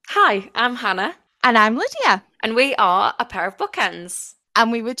Hi, I'm Hannah, And I'm Lydia. and we are a pair of bookends.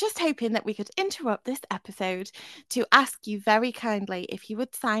 And we were just hoping that we could interrupt this episode to ask you very kindly if you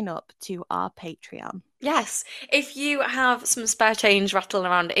would sign up to our Patreon. Yes, if you have some spare change rattling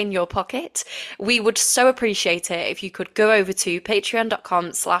around in your pocket, we would so appreciate it if you could go over to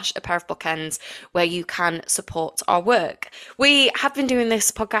patreon.com/a pair of bookends where you can support our work. We have been doing this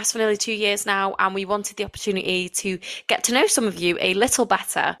podcast for nearly 2 years now, and we wanted the opportunity to get to know some of you a little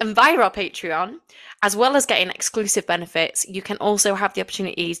better. And via our Patreon, as well as getting exclusive benefits, you can also have the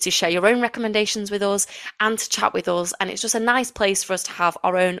opportunities to share your own recommendations with us and to chat with us. And it's just a nice place for us to have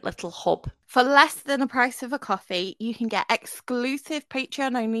our own little hub. For less than a price of a coffee, you can get exclusive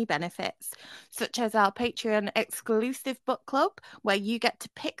Patreon only benefits, such as our Patreon exclusive book club, where you get to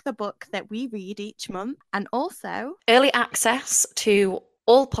pick the book that we read each month, and also Early access to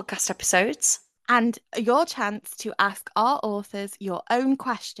all podcast episodes. and your chance to ask our authors your own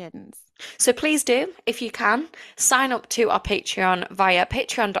questions. So please do, if you can, sign up to our Patreon via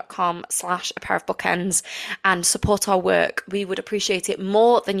patreon.com/a pair of bookends and support our work. We would appreciate it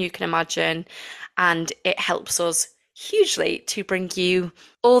more than you can imagine, and it helps us hugely to bring you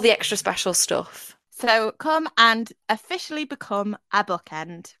all the extra special stuff. So come and officially become a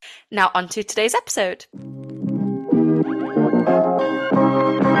bookend. Now on to today's episode.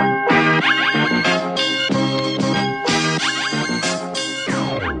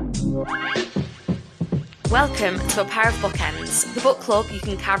 Welcome to A Pair of Bookends, the book club you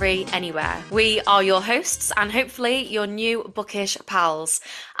can carry anywhere. We are your hosts and hopefully your new bookish pals.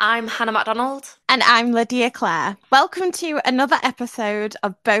 I'm Hannah MacDonald. And I'm Lydia Clare. Welcome to another episode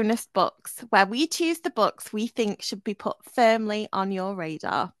of Bonus Books, where we choose the books we think should be put firmly on your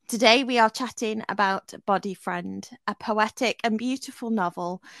radar. Today we are chatting about Body Friend, a poetic and beautiful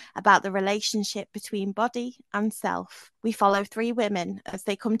novel about the relationship between body and self. We follow three women as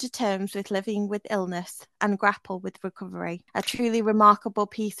they come to terms with living with illness and grapple with recovery. A truly remarkable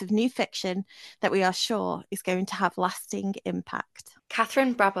piece of new fiction that we are sure is going to have lasting impact.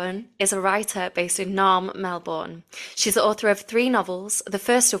 Katherine Brabon is a writer based in Narm, Melbourne. She's the author of 3 novels, the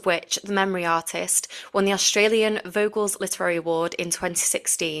first of which, The Memory Artist, won the Australian Vogels Literary Award in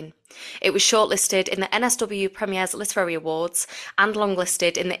 2016. It was shortlisted in the NSW Premier's Literary Awards and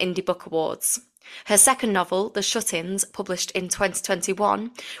longlisted in the Indie Book Awards. Her second novel, The Shut-Ins, published in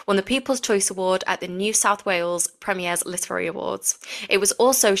 2021, won the People's Choice Award at the New South Wales Premier's Literary Awards. It was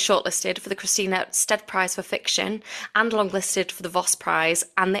also shortlisted for the Christina Stead Prize for Fiction and longlisted for the Voss Prize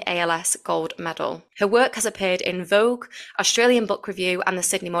and the ALS Gold Medal. Her work has appeared in Vogue, Australian Book Review and the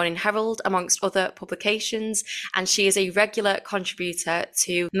Sydney Morning Herald, amongst other publications, and she is a regular contributor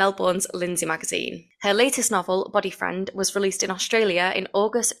to Melbourne's Lindsay magazine. Her latest novel, Body Friend, was released in Australia in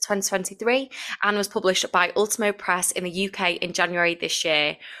August 2023 and was published by Ultimo Press in the UK in January this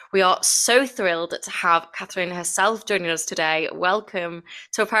year. We are so thrilled to have Katherine herself joining us today. Welcome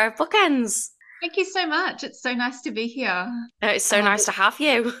to A Pair of Bookends. Thank you so much. It's so nice to be here. It's so nice to have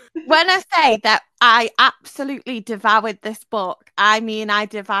you. When I say that I absolutely devoured this book, I mean I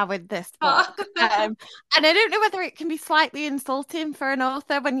devoured this book. And I don't know whether it can be slightly insulting for an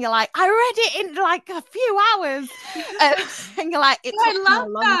author when you're like, I read it in like a few hours. And you're like, it I took me love a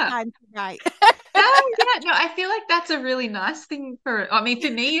long that. time to write. No, I feel like that's a really nice thing for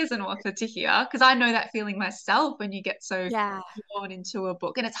me as an author to hear, because I know that feeling myself when you get so Yeah, drawn into a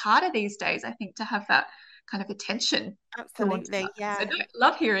book. And it's harder these days, I think, to have that kind of attention drawn to absolutely. us. Yeah. So no,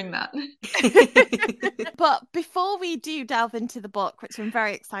 love hearing that. But before we do delve into the book, which I'm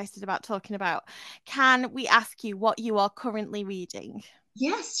very excited about talking about, can we ask you what you are currently reading?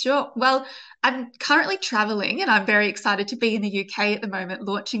 Yes, sure. Well, I'm currently traveling and I'm very excited to be in the UK at the moment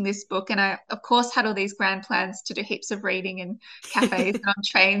launching this book. And I, of course, had all these grand plans to do heaps of reading in cafes and on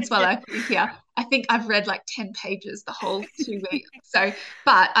trains while I've been here. I think I've read like 10 pages the whole 2 weeks. So,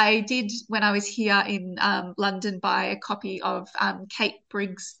 but I did, when I was here in London, buy a copy of Kate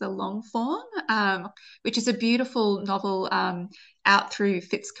Briggs' The Long Fawn, which is a beautiful novel out through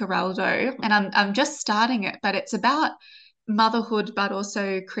Fitzcarraldo. And I'm just starting it, but it's about motherhood, but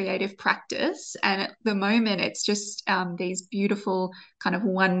also creative practice. And at the moment, it's just these beautiful kind of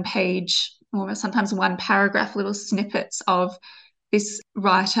one page, or sometimes one paragraph little snippets of this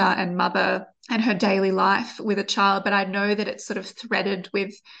writer and mother and her daily life with a child, but I know that it's sort of threaded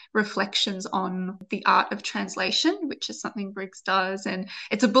with reflections on the art of translation, which is something Briggs does. And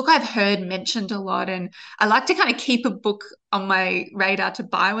it's a book I've heard mentioned a lot. And I like to kind of keep a book on my radar to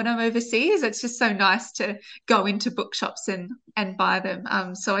buy when I'm overseas. It's just so nice to go into bookshops and buy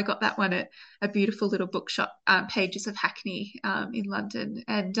them. So I got that one at a beautiful little bookshop, Pages of Hackney, in London.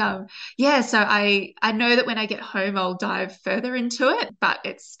 And yeah, so I know that when I get home, I'll dive further into it. But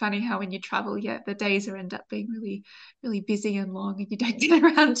it's funny how when you travel, yeah, the days end up being really, really busy and long, and you don't get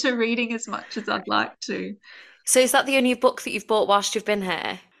around to reading as much as I'd like to. So is that the only book that you've bought whilst you've been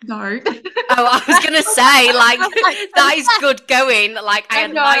here? No. Oh, I was gonna say, like, that is good going. Like, I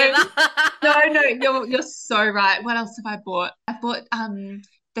admire know. that. You're so right. What else have I bought? I bought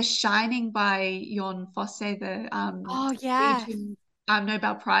The Shining by Jon Fosse, the Oh, yeah. Norwegian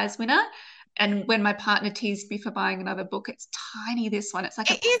Nobel Prize winner. And when my partner teased me for buying another book, it's tiny, this one. It's like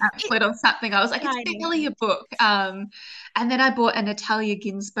a It's pamphlet or something. I was like, it's tiny. barely a book. And then I bought a Natalia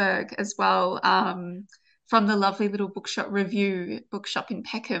Ginsburg as well, from the lovely little bookshop Review bookshop in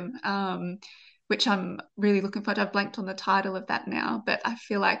Peckham, which I'm really looking forward to. I've blanked on the title of that now, but I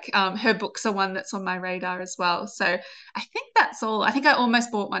feel like her books are one that's on my radar as well. So I think that's all. I think I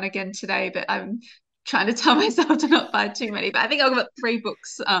almost bought one again today, but I'm trying to tell myself to not buy too many. But I think I've got 3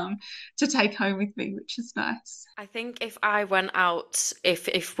 books to take home with me, which is nice. I think if I went out,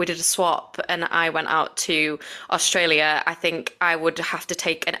 if we did a swap and I went out to Australia, I think I would have to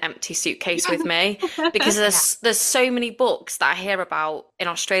take an empty suitcase with me because there's so many books that I hear about in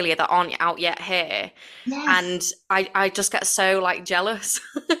Australia that aren't out yet here, Yes. and I just get so like jealous.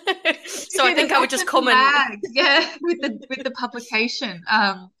 So I Do the think I back would just of the come and bag, yeah, with the publication.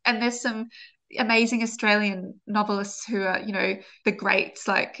 And there's some amazing Australian novelists who are, the greats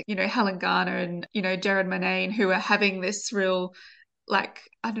like, Helen Garner and, Jared Manane, who are having this real, like,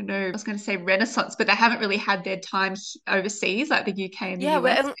 I don't know, I was going to say renaissance, but they haven't really had their time overseas, like the UK and the yeah,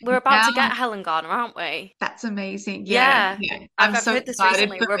 US. we're about Now, to get Helen Garner, aren't we? that's amazing. Yeah, Yeah, yeah. I've I'm I've so heard this excited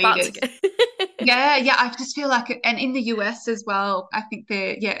recently. for We're about to readers. get. Yeah, yeah, I just feel like and in the US as well, I think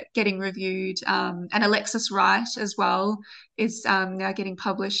they're getting reviewed. And Alexis Wright as well is now getting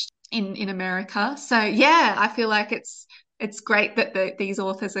published in America. So yeah, I feel like it's great that these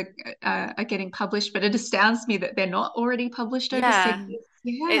authors are getting published, but it astounds me that they're not already published overseas. Yeah.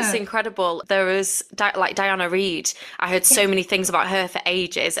 It's Yeah, incredible. There was like Diana Reid. I heard so yes, many things about her for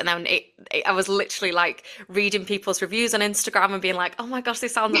ages, and then I was literally like reading people's reviews on Instagram and being like, "Oh my gosh,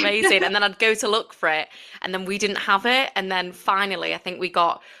 this sounds amazing!" And then I'd go to look for it, and then we didn't have it, and then finally, I think we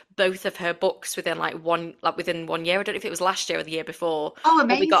got both of her books within within 1 year. I don't know if it was last year or the year before, oh,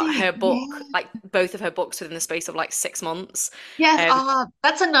 but we got her amazing, book, yeah. like both of her books within the space of like 6 months. Yes, Um,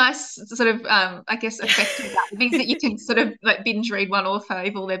 that's a nice sort of, I guess, effect of that. It means that you can sort of like binge read one author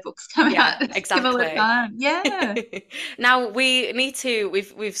if all their books come yeah, out at a similar exactly. time. Yeah. Now we need to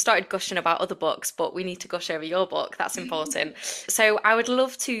we've started gushing about other books, but we need to gush over your book. That's important. So I would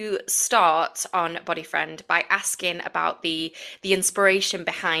love to start on Body Friend by asking about the inspiration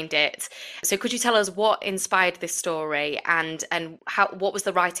behind it. So could you tell us what inspired this story and how what was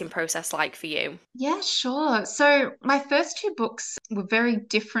the writing process like for you? Yeah, sure. So my first 2 books were very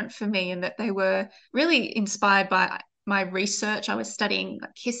different for me in that they were really inspired by my research. I was studying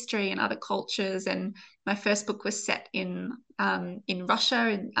like history and other cultures, and my first book was set in Russia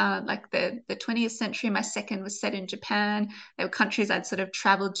in like the 20th century. My second was set in Japan. They were countries I'd sort of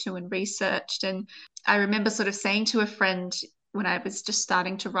traveled to and researched. And I remember sort of saying to a friend when I was just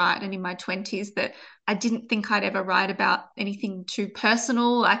starting to write and in my 20s that I didn't think I'd ever write about anything too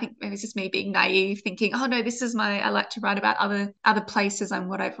personal. I think maybe it's just me being naive, thinking, oh no, this is I like to write about other places and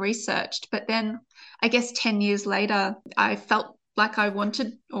what I've researched. But then I guess 10 years later, I felt like I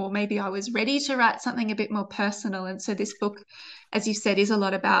wanted, or maybe I was ready to write something a bit more personal. And so this book, as you said, is a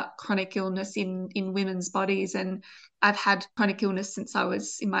lot about chronic illness in women's bodies. And I've had chronic illness since I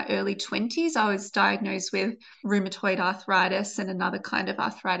was in my early 20s. I was diagnosed with rheumatoid arthritis and another kind of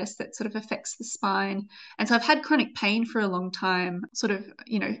arthritis that sort of affects the spine. And so I've had chronic pain for a long time, sort of,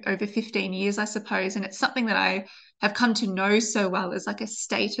 over 15 years, I suppose. And it's something that I have come to know so well as like a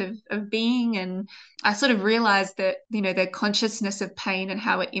state of being. And I sort of realized that, the consciousness of pain and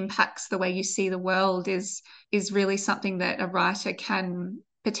how it impacts the way you see the world is really something that a writer can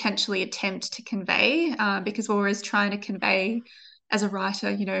potentially attempt to convey, because we're always trying to convey as a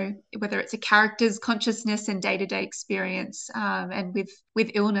writer, whether it's a character's consciousness and day-to-day experience. And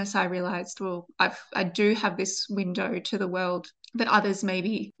with illness, I realized, well, I do have this window to the world but others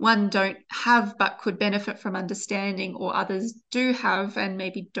maybe one don't have but could benefit from understanding, or others do have and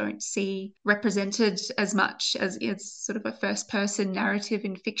maybe don't see represented as much as it's sort of a first person narrative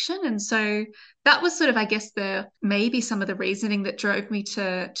in fiction. And so that was sort of, I guess, the maybe some of the reasoning that drove me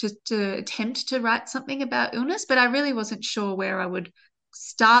to attempt to write something about illness, but I really wasn't sure where I would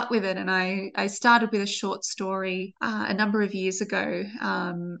start with it. And I started with a short story a number of years ago,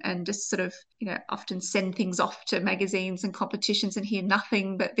 and just sort of, often send things off to magazines and competitions and hear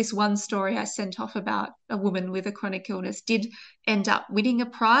nothing. But this one story I sent off about a woman with a chronic illness did end up winning a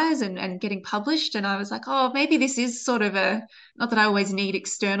prize and getting published. And I was like, oh, maybe this is sort of not that I always need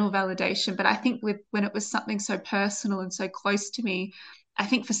external validation, but I think when it was something so personal and so close to me, I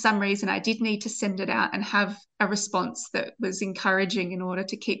think for some reason I did need to send it out and have a response that was encouraging in order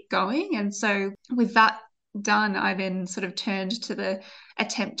to keep going. And so with that done, I then sort of turned to the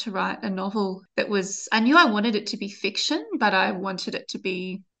attempt to write a novel that was, I knew I wanted it to be fiction, but I wanted it to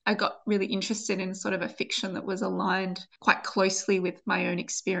be, I got really interested in sort of a fiction that was aligned quite closely with my own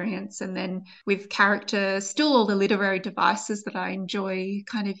experience, and then with character, still all the literary devices that I enjoy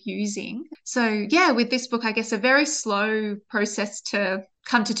kind of using. So yeah, with this book, I guess a very slow process to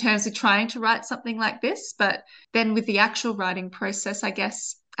come to terms with trying to write something like this. But then with the actual writing process, I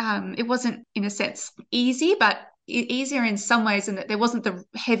guess it wasn't in a sense easy, but easier in some ways in that there wasn't the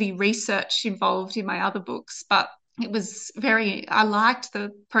heavy research involved in my other books. But it was I liked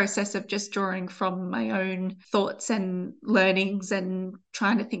the process of just drawing from my own thoughts and learnings and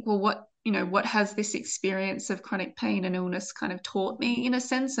trying to think, well, what has this experience of chronic pain and illness kind of taught me in a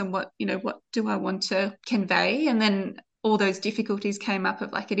sense, and what do I want to convey? And then all those difficulties came up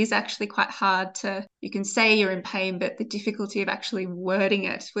of like, it is actually quite hard you can say you're in pain, but the difficulty of actually wording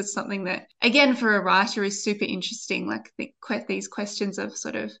it was something that, again, for a writer is super interesting. Like these questions of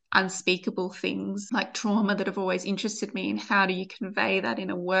sort of unspeakable things like trauma that have always interested me, and how do you convey that in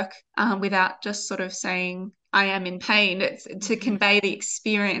a work without just sort of saying, I am in pain. It's to convey the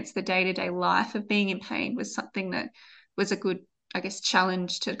experience, the day-to-day life of being in pain was something that was a good, I guess,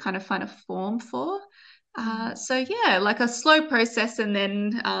 challenge to kind of find a form for. So yeah, like a slow process, and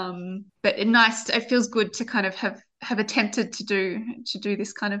then but it feels good to kind of have attempted to do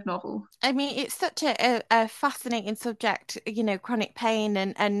this kind of novel. I mean, it's such a fascinating subject, chronic pain,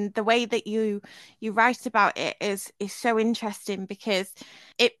 and the way that you write about it is so interesting, because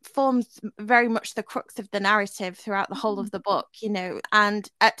it forms very much the crux of the narrative throughout the whole of the book, and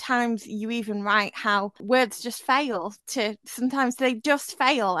at times you even write how words just fail sometimes they just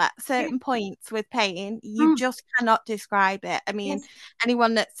fail at certain points with pain. You just cannot describe it. I mean,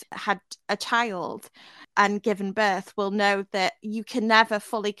 anyone that's had a child and given birth will know that you can never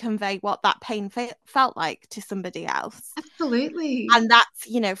fully convey what that pain felt like to somebody else. Absolutely. And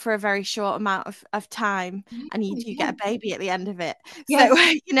that's, for a very short amount of time, and you do get a baby at the end of it. Yes.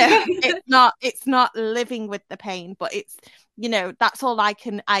 So, it's not living with the pain, but it's, that's all I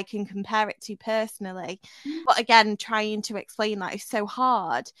can compare it to personally. But again, trying to explain that is so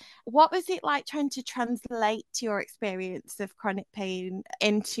hard. What was it like trying to translate your experience of chronic pain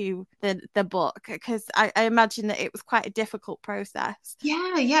into the book? Because I imagine that it was quite a difficult process.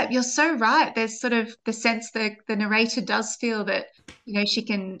 Yeah, you're so right. There's sort of the sense that the narrator does feel that, she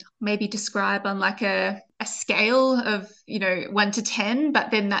can maybe describe on like a scale of, 1 to 10, but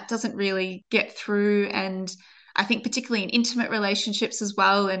then that doesn't really get through. And I think particularly in intimate relationships as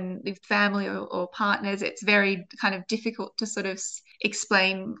well, and with family or partners, it's very kind of difficult to sort of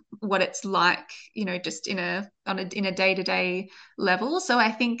explain what it's like, just in a day-to-day level. So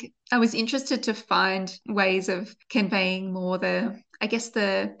I think I was interested to find ways of conveying more the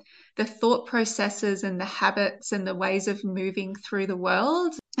thought processes and the habits and the ways of moving through the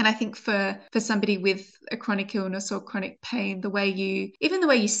world. And I think for somebody with a chronic illness or chronic pain, the way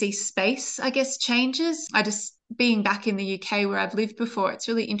you see space, I guess, changes. Being back in the UK where I've lived before, it's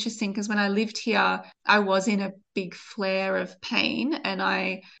really interesting because when I lived here, I was in a big flare of pain,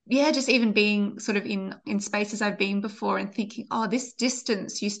 and just even being sort of in spaces I've been before and thinking, oh, this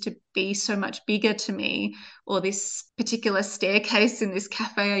distance used to be so much bigger to me, or this particular staircase in this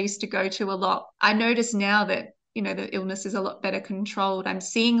cafe I used to go to a lot. I notice now that the illness is a lot better controlled. I'm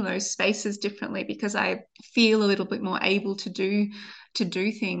seeing those spaces differently because I feel a little bit more able to do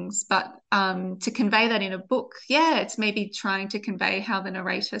things. But to convey that in a book, it's maybe trying to convey how the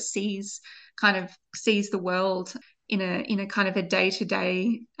narrator sees the world in a kind of a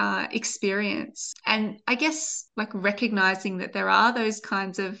day-to-day experience. And I guess like recognizing that there are those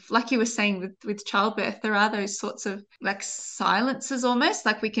kinds of, like you were saying with childbirth, there are those sorts of like silences almost,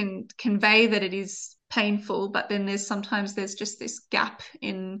 like we can convey that it is painful, but then there's just this gap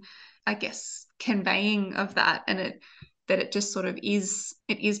in, I guess, conveying of that. And that it just sort of is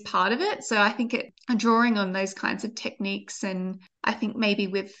part of it. So I think drawing on those kinds of techniques, and I think maybe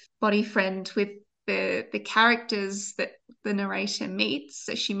with Body Friend, with the characters that the narrator meets.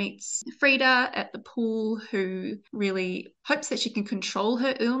 So she meets Frida at the pool, who really hopes that she can control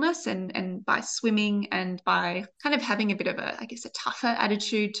her illness, and by swimming and by kind of having a bit of a tougher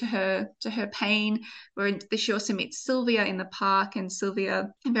attitude to her pain. Where she also meets Sylvia in the park, and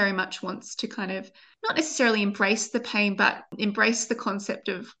Sylvia very much wants to kind of not necessarily embrace the pain, but embrace the concept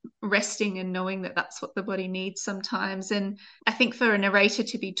of resting and knowing that that's what the body needs sometimes. And I think for a narrator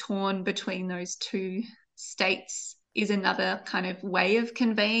to be torn between those two states is another kind of way of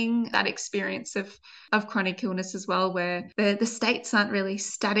conveying that experience of chronic illness as well, where the states aren't really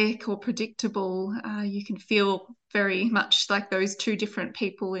static or predictable. You can feel very much like those two different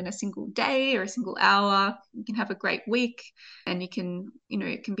people in a single day or a single hour. You can have a great week, and it can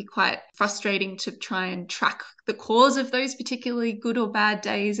be quite frustrating to try and track the cause of those particularly good or bad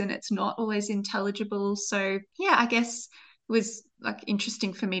days, and it's not always intelligible. So yeah, I guess it was like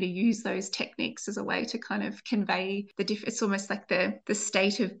interesting for me to use those techniques as a way to kind of convey it's almost like the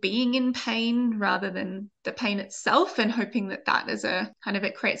state of being in pain rather than the pain itself, and hoping that as a kind of,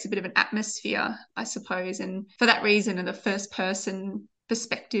 it creates a bit of an atmosphere, I suppose. And for that reason, and the first person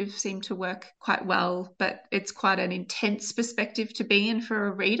perspective seemed to work quite well, but it's quite an intense perspective to be in for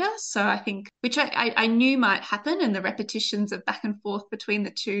a reader. So I think, which I knew might happen, and the repetitions of back and forth between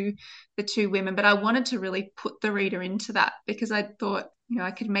the two women, but I wanted to really put the reader into that, because I thought,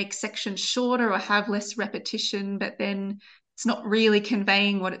 I could make sections shorter or have less repetition, but then it's not really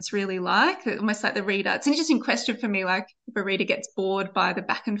conveying what it's really like. Almost like the reader, it's an interesting question for me, like if a reader gets bored by the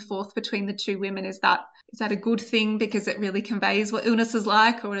back and forth between the two women, is that a good thing because it really conveys what illness is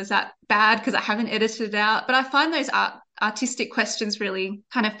like, or is that bad because I haven't edited it out? But I find those artistic questions really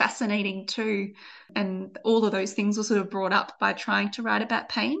kind of fascinating too, and all of those things were sort of brought up by trying to write about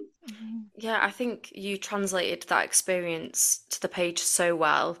pain. Yeah, I think you translated that experience to the page so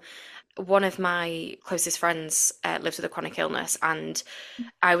well. One of my closest friends lives with a chronic illness, and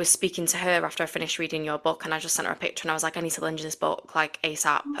I was speaking to her after I finished reading your book, and I just sent her a picture, and I was like, I need to lend you this book, like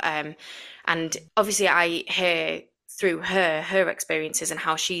ASAP. And obviously I hear through her experiences and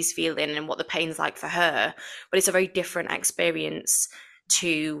how she's feeling and what the pain's like for her, but it's a very different experience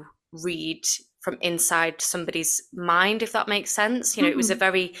to read from inside somebody's mind, if that makes sense. It was a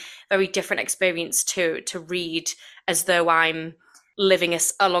very, very different experience to read as though I'm living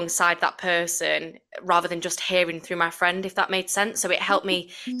alongside that person rather than just hearing through my friend, if that made sense. So it helped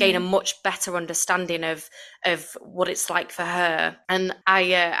me gain a much better understanding of what it's like for her. And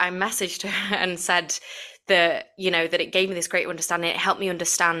I messaged her and said that that it gave me this great understanding. It helped me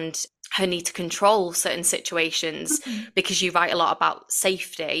understand her need to control certain situations, because you write a lot about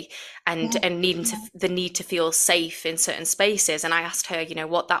safety and needing the need to feel safe in certain spaces. And I asked her,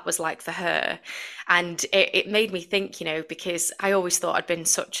 what that was like for her. And it made me think, because I always thought I'd been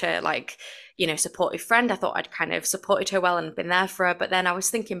such a supportive friend. I thought I'd kind of supported her well and been there for her. But then I was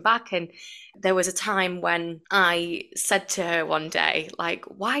thinking back, and there was a time when I said to her one day, like,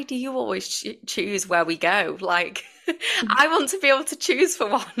 why do you always choose where we go? Like, I want to be able to choose for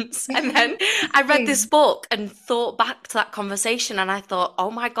once. And then I read this book and thought back to that conversation, and I thought, oh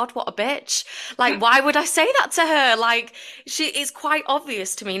my God, what a bitch. Like, why would I say that to her? Like, it's quite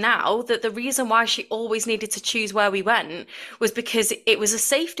obvious to me now that the reason why she always needed to choose where we went was because it was a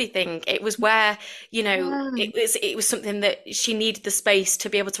safety thing. It was where, it was something that she needed the space to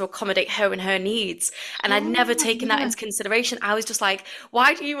be able to accommodate her and her needs. And I'd never taken that into consideration. I was just like,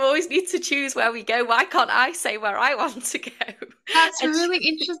 why do you always need to choose where we go? Why can't I say where I want to go? That's really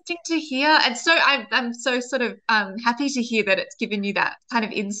interesting to hear. And so I'm so sort of happy to hear that it's given you that kind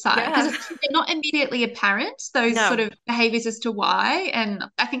of insight, because they're not immediately apparent, those sort of behaviors as to why. And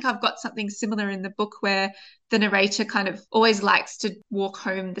I think I've got something similar in the book where the narrator kind of always likes to walk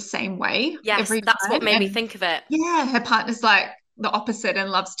home the same way every that's time. what made me think of it. Yeah, her partner's like the opposite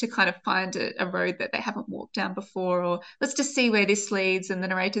and loves to kind of find a road that they haven't walked down before, or let's just see where this leads. And the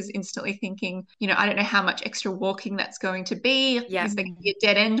narrator's instantly thinking, I don't know how much extra walking that's going to be. Is there going to be a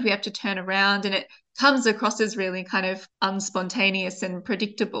dead end? We have to turn around. And it comes across as really kind of unspontaneous and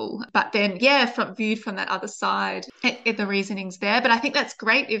predictable. But then, viewed from that other side, the reasoning's there. But I think that's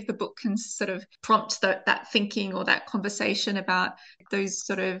great if the book can sort of prompt that thinking or that conversation about those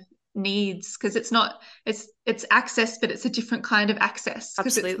sort of needs, because it's access, but it's a different kind of access,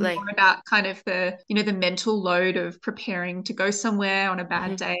 because it's Absolutely. more about kind of the, the mental load of preparing to go somewhere on a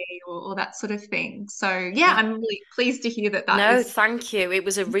bad day, or that sort of thing. So yeah, Yeah. I'm really pleased to hear that No, is. thank you. It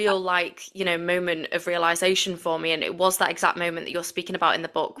was a real, like, moment of realization for me. And it was that exact moment that you're speaking about in the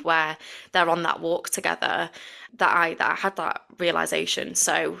book where they're on that walk together that I had that realization.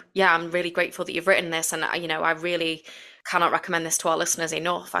 So yeah, I'm really grateful that you've written this. And I really cannot recommend this to our listeners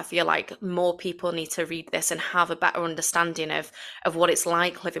enough. I feel like more people need to read this and have a better understanding of what it's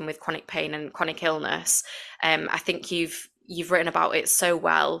like living with chronic pain and chronic illness. I think you've written about it so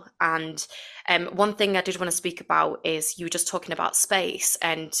well. And one thing I did want to speak about is you were just talking about space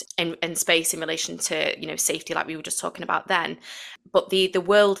and space in relation to safety, like we were just talking about then. But the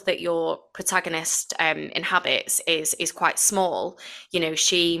world that your protagonist inhabits is quite small.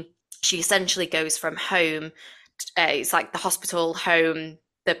 She essentially goes from home. It's like the hospital, home,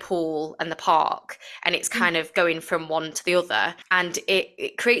 the pool and the park, and it's kind of going from one to the other, and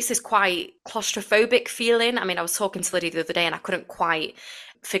it creates this quite claustrophobic feeling. I mean, I was talking to Lydia the other day and I couldn't quite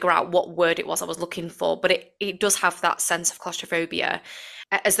figure out what word it was I was looking for, but it does have that sense of claustrophobia,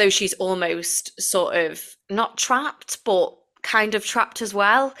 as though she's almost sort of not trapped, but kind of trapped as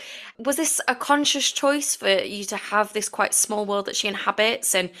well. Was this a conscious choice for you to have this quite small world that she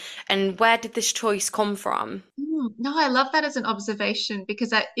inhabits, and where did this choice come from? No, I love that as an observation,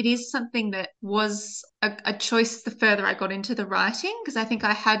 because it is something that was a choice the further I got into the writing, because I think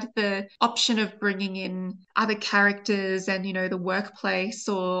I had the option of bringing in other characters and, the workplace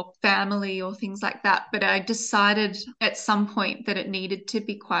or family or things like that. But I decided at some point that it needed to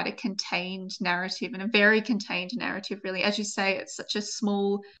be quite a contained narrative, and a very contained narrative, really. As you say, it's such a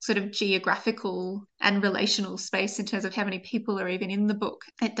small sort of geographical and relational space in terms of how many people are even in the book.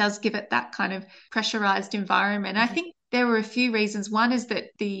 It does give it that kind of pressurized environment. I think there were a few reasons. One is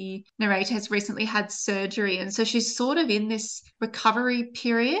that the narrator has recently had surgery, and so she's sort of in this recovery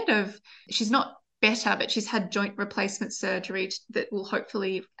period of, she's not better, but she's had joint replacement surgery that will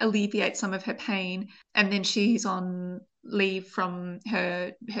hopefully alleviate some of her pain. And then she's on leave from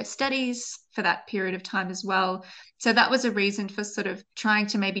her studies for that period of time as well. So that was a reason for sort of trying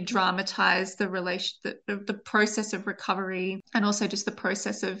to maybe dramatize the process of recovery, and also just the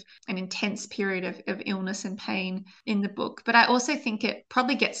process of an intense period of illness and pain in the book. But I also think it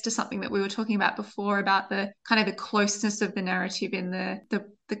probably gets to something that we were talking about before, about the kind of the closeness of the narrative in the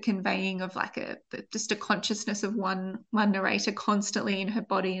conveying of like just a consciousness of one narrator constantly in her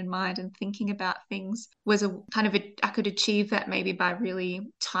body and mind and thinking about things, was a kind of I could achieve that maybe by really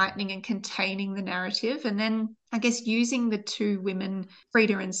tightening and containing the narrative, and then I guess using the two women,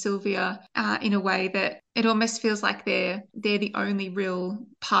 Frida and Sylvia, in a way that it almost feels like they're the only real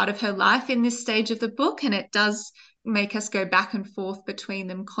part of her life in this stage of the book, and it does make us go back and forth between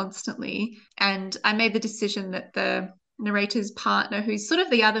them constantly. And I made the decision that the narrator's partner, who's sort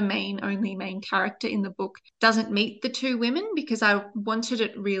of the other only main character in the book, doesn't meet the two women, because I wanted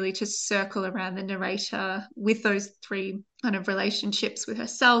it really to circle around the narrator with those three kind of relationships, with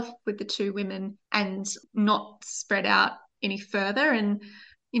herself, with the two women, and not spread out any further. And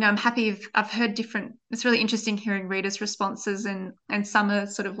I'm happy I've heard it's really interesting hearing readers' responses, and some are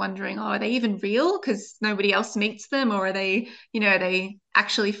sort of wondering, oh, are they even real because nobody else meets them, or are they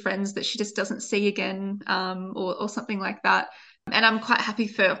actually friends that she just doesn't see again, or something like that. And I'm quite happy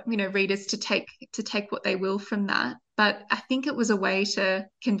for readers to take what they will from that. But I think it was a way to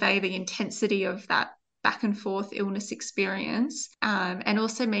convey the intensity of that back and forth illness experience, and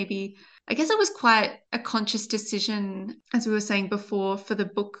also maybe, I guess it was quite a conscious decision, as we were saying before, for the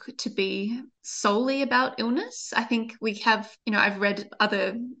book to be solely about illness. I think we have, I've read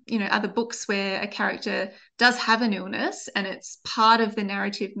other books where a character does have an illness and it's part of the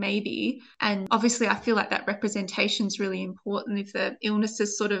narrative maybe. And obviously I feel like that representation is really important. If the illness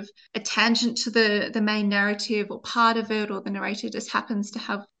is sort of a tangent to the main narrative, or part of it, or the narrator just happens to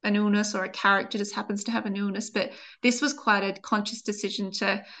have an illness, or a character just happens to have an illness. But this was quite a conscious decision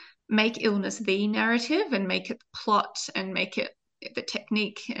to make illness the narrative, and make it the plot, and make it the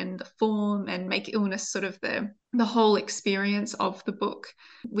technique and the form, and make illness sort of the whole experience of the book,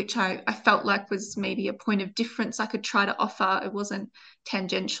 which I felt like was maybe a point of difference I could try to offer. It wasn't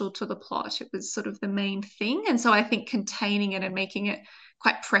tangential to the plot, it was sort of the main thing. And so I think containing it and making it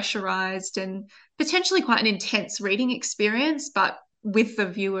quite pressurized and potentially quite an intense reading experience, but with the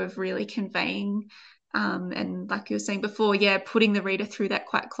view of really conveying, and like you were saying before, putting the reader through that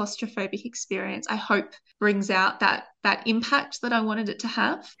quite claustrophobic experience, I hope brings out that impact that I wanted it to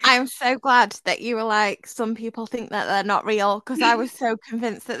have. I'm so glad that you were like, some people think that they're not real, because I was so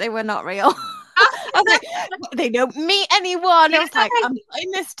convinced that they were not real. I was like, they don't meet anyone. I was like, I'm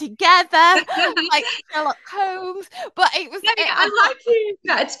putting this together, like Sherlock Holmes. But it was. I like you.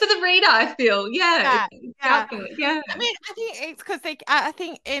 Yeah, it's for the reader, I feel. Yeah. Yeah. Yeah. I mean, I think it's because I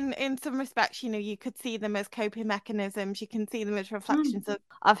think in some respects, you could see them as coping mechanisms. You can see them as reflections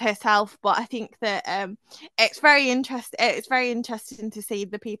of herself. But I think that it's very interesting. It's very interesting to see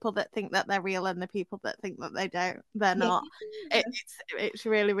the people that think that they're real and the people that think that they're not. It's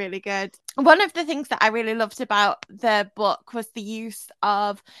really, really good. One of the things that I really loved about the book was the use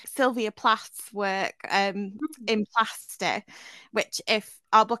of Sylvia Plath's work in Plaster, which if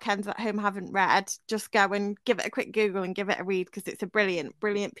our bookends at home haven't read, just go and give it a quick Google and give it a read because it's a brilliant,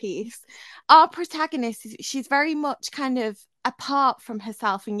 brilliant piece. Our protagonist, she's very much kind of apart from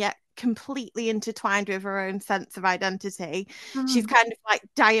herself and yet completely intertwined with her own sense of identity. She's kind of like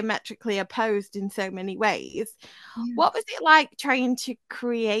diametrically opposed in so many ways. What was it like trying to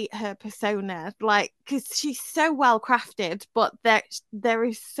create her persona? Like, because she's so well crafted, but there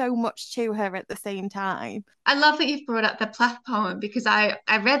is so much to her at the same time. I love that you've brought up the Plath poem because I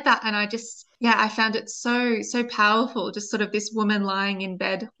read that and I found it so powerful. Just sort of this woman lying in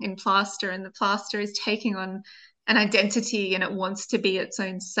bed in plaster, and the plaster is taking on an identity and it wants to be its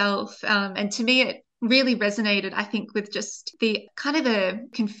own self. And to me, it really resonated, I think, with just the kind of the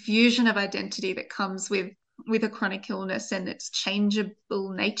confusion of identity that comes with a chronic illness and its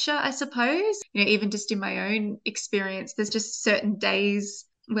changeable nature, I suppose. Even just in my own experience, there's just certain days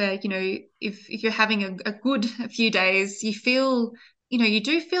where, if you're having a good few days, you feel, you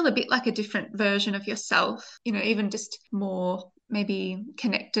do feel a bit like a different version of yourself, even just more maybe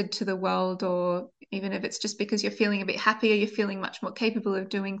connected to the world, or even if it's just because you're feeling a bit happier, you're feeling much more capable of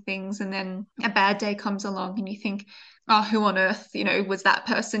doing things. And then a bad day comes along and you think, oh, who on earth, was that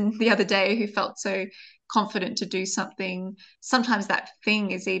person the other day who felt so confident to do something. Sometimes that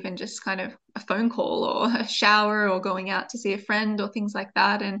thing is even just kind of a phone call or a shower or going out to see a friend or things like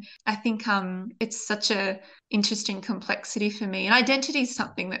that. And I think it's such a interesting complexity for me. And identity is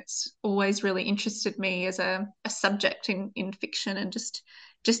something that's always really interested me as a subject in fiction, and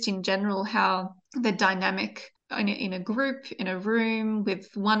just in general, how the dynamic in a group, in a room with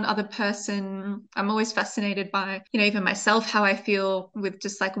one other person. I'm always fascinated by, even myself, how I feel with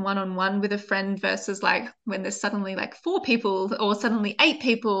just like one-on-one with a friend versus like when there's suddenly like 4 people or suddenly 8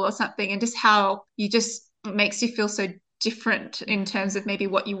 people or something, and just how it makes you feel so different in terms of maybe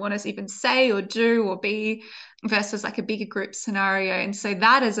what you want to even say or do or be versus like a bigger group scenario. And so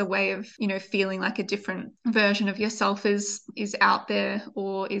that is a way of, feeling like a different version of yourself is out there,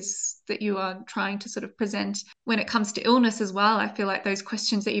 or is that you are trying to sort of present. When it comes to illness as well, I feel like those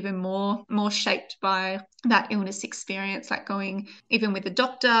questions are even more shaped by that illness experience, like going even with the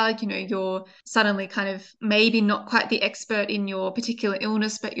doctor, you're suddenly kind of maybe not quite the expert in your particular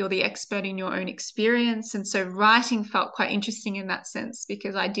illness, but you're the expert in your own experience. And so writing felt quite interesting in that sense,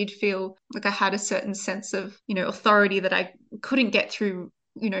 because I did feel like I had a certain sense of, authority that I couldn't get through,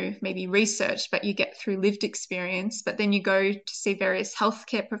 maybe research, but you get through lived experience. But then you go to see various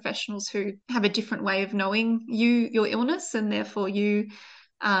healthcare professionals who have a different way of knowing your illness, and therefore you.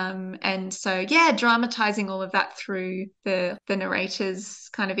 And so, dramatizing all of that through the narrator's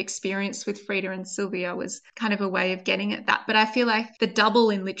kind of experience with Frida and Sylvia was kind of a way of getting at that. But I feel like the double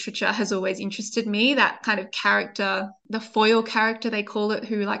in literature has always interested me, that kind of character, the foil character they call it,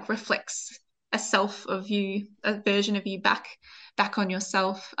 who like reflects a self of you, a version of you back on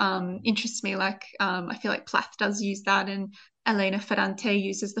yourself, interests me. Like I feel like Plath does use that, and Elena Ferrante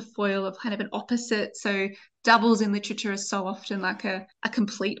uses the foil of kind of an opposite. So doubles in literature are so often like a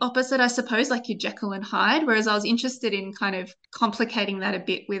complete opposite, I suppose, like your Jekyll and Hyde. Whereas I was interested in kind of complicating that a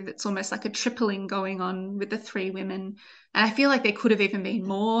bit with, it's almost like a tripling going on with the 3 women. And I feel like there could have even been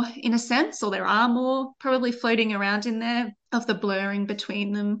more in a sense, or there are more probably floating around in there of the blurring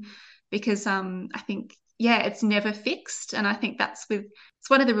between them, because I think, it's never fixed. And I think it's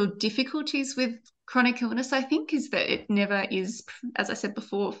one of the real difficulties with chronic illness, I think, is that it never is, as I said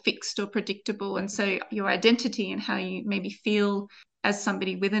before, fixed or predictable. And so your identity and how you maybe feel as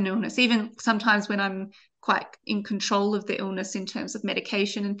somebody with an illness, even sometimes when I'm quite in control of the illness in terms of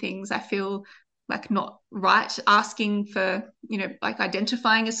medication and things, I feel like not right asking for, like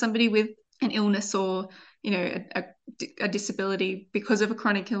identifying as somebody with an illness or, a disability because of a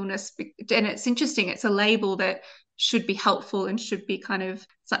chronic illness. And it's interesting, it's a label that should be helpful and should be kind of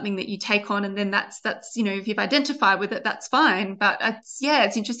something that you take on, and then that's if you've identified with it, that's fine. But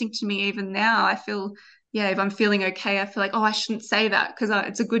it's interesting to me even now. I feel yeah, if I'm feeling okay, I feel like, oh, I shouldn't say that because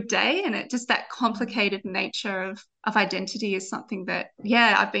it's a good day. And it just that complicated nature of identity is something that,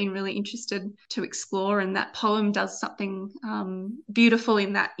 yeah, I've been really interested to explore. And that poem does something beautiful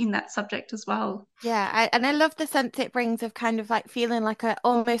in that subject as well. Yeah, and I love the sense it brings of kind of like feeling like a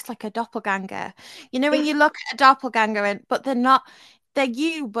almost like a doppelganger. You know, when Yeah. you look at a doppelganger and but they're not, they're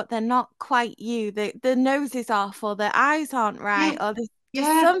you, but they're not quite you. The nose is off or the eyes aren't Yeah. right, or there's just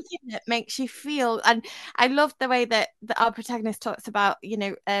Yeah. something that makes you feel. And I love the way that our protagonist talks about,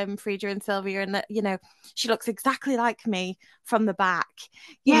 Frida and Sylvia, and that, she looks exactly like me from the back,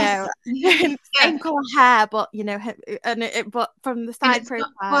 you Yes. know, Yeah. same color hair, but but from the And side it's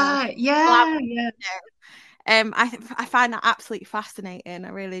not profile. quite. Yeah. Yeah. I find that absolutely fascinating. I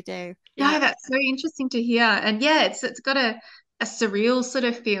really do. No, Yeah. that's so interesting to hear. And yeah, it's got a surreal sort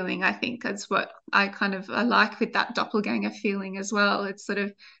of feeling, I think. That's what I like with that doppelganger feeling as well. It's sort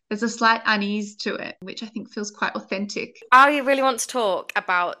of there's a slight unease to it, which I think feels quite authentic. I really want to talk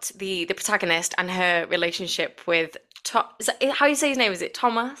about the protagonist and her relationship with is that, how you say his name? Is it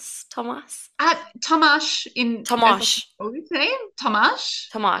Thomas? Thomas? Tomasz in as a Tomasz. his name, Tomasz.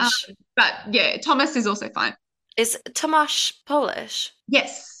 Tomasz. But yeah, Thomas is also fine. Is Tomasz Polish?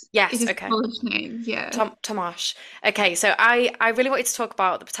 Yes, it Yes, is a okay. Polish name. Yeah. Tomasz. Okay, so I really wanted to talk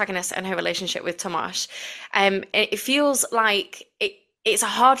about the protagonist and her relationship with Tomasz. It feels like it's a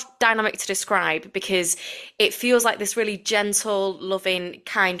hard dynamic to describe because it feels like this really gentle, loving,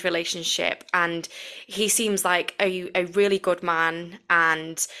 kind relationship, and he seems like a really good man,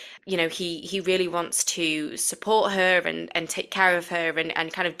 and he really wants to support her and take care of her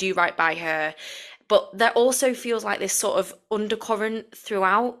and kind of do right by her. But there also feels like this sort of undercurrent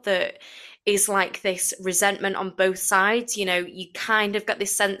throughout that is like this resentment on both sides. You kind of get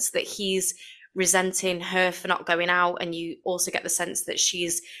this sense that he's resenting her for not going out, and you also get the sense that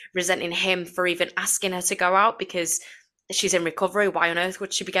she's resenting him for even asking her to go out because she's in recovery. Why on earth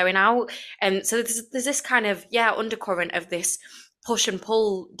would she be going out? And so there's this kind of undercurrent of this push and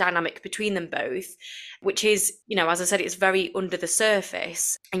pull dynamic between them both, which is, as I said, it's very under the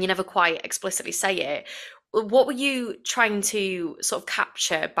surface and you never quite explicitly say it. What were you trying to sort of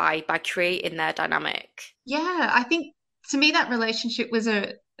capture by creating their dynamic? Yeah, I think to me that relationship was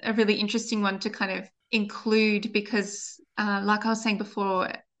a really interesting one to kind of include because, like I was saying before,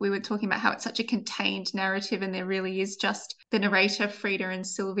 we were talking about how it's such a contained narrative, and there really is just the narrator, Frida and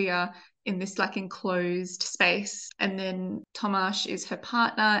Sylvia, in this like enclosed space, and then Tomasz is her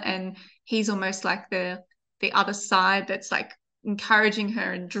partner, and he's almost like the other side that's like encouraging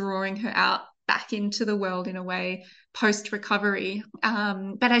her and drawing her out back into the world in a way post recovery.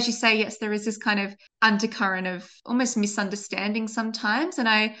 But as you say, yes, there is this kind of undercurrent of almost misunderstanding sometimes. And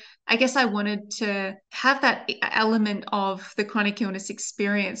I guess I wanted to have that element of the chronic illness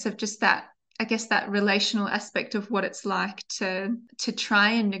experience of just that, I guess, that relational aspect of what it's like to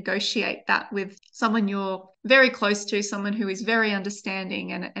try and negotiate that with someone you're very close to, someone who is very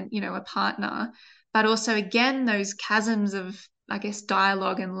understanding and a partner. But also, again, those chasms of, I guess,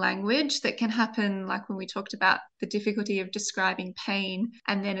 dialogue and language that can happen, like when we talked about the difficulty of describing pain.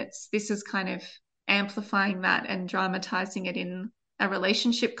 And then this is kind of amplifying that and dramatizing it in a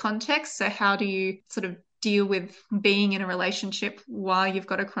relationship context. So, how do you sort of deal with being in a relationship while you've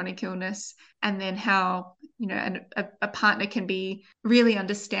got a chronic illness? And then how, a partner can be really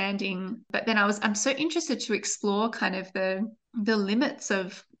understanding. But then I'm so interested to explore kind of the limits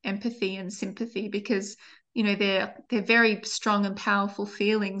of empathy and sympathy because they're very strong and powerful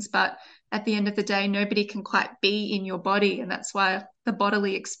feelings, but at the end of the day nobody can quite be in your body, and that's why the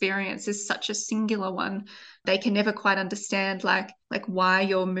bodily experience is such a singular one. They can never quite understand like why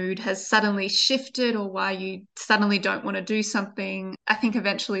your mood has suddenly shifted or why you suddenly don't want to do something. I think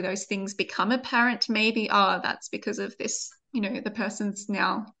eventually those things become apparent, maybe, oh, that's because of this, the person's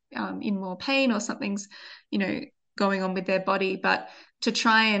now in more pain or something's going on with their body. But to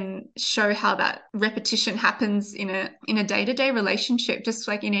try and show how that repetition happens in a day-to-day relationship, just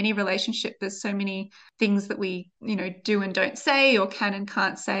like in any relationship, there's so many things that we do and don't say or can and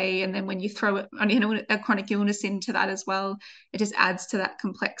can't say, and then when you throw it a chronic illness into that as well, it just adds to that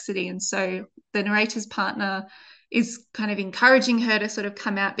complexity. And so the narrator's partner is kind of encouraging her to sort of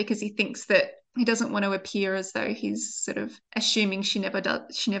come out because he thinks that he doesn't want to appear as though he's sort of assuming she never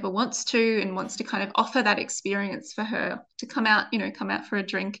wants to, and wants to kind of offer that experience for her to come out for a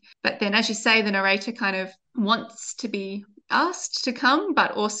drink. But then, as you say, the narrator kind of wants to be asked to come,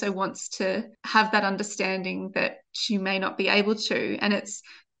 but also wants to have that understanding that she may not be able to. And it's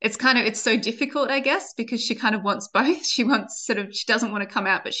it's so difficult, I guess, because she kind of wants both. She doesn't want to come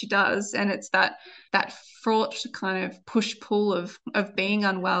out, but she does. And it's that fraught kind of push-pull of being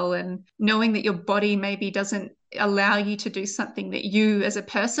unwell and knowing that your body maybe doesn't allow you to do something that you as a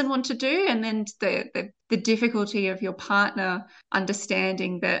person want to do. And then the difficulty of your partner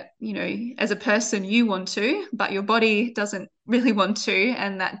understanding that, as a person you want to, but your body doesn't really want to,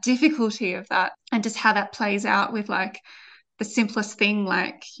 and that difficulty of that, and just how that plays out with like the simplest thing,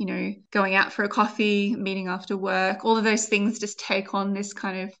 like, going out for a coffee, meeting after work, all of those things just take on this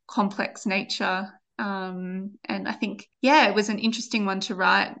kind of complex nature. And I think, yeah, it was an interesting one to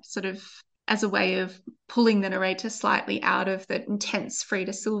write, sort of as a way of pulling the narrator slightly out of the intense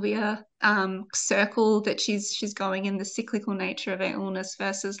Frida Sylvia circle that she's going in, the cyclical nature of her illness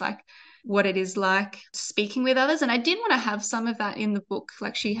versus like what it is like speaking with others. And I did want to have some of that in the book.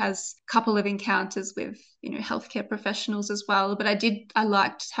 Like she has a couple of encounters with, healthcare professionals as well. But I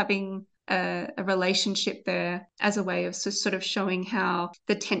liked having a relationship there as a way of sort of showing how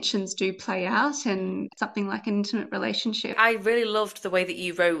the tensions do play out, and something like an intimate relationship. I really loved the way that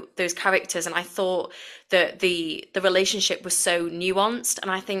you wrote those characters, and I thought that the relationship was so nuanced. And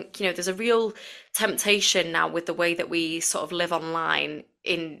I think, there's a real temptation now with the way that we sort of live online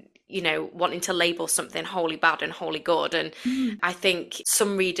in, wanting to label something wholly bad and wholly good. And I think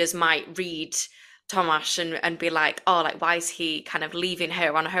some readers might read Tomasz and be like, oh, like, why is he kind of leaving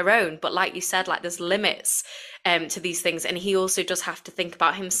her on her own? But like you said, like, there's limits to these things, and he also does have to think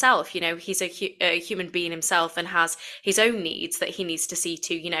about himself. He's a human being himself and has his own needs that he needs to see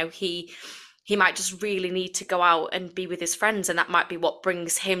to. He might just really need to go out and be with his friends, and that might be what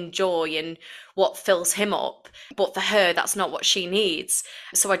brings him joy and what fills him up. But for her, that's not what she needs.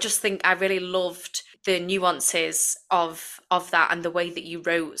 So I just think I really loved the nuances of that, and the way that you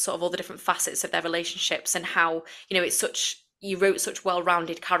wrote sort of all the different facets of their relationships, and how, you wrote such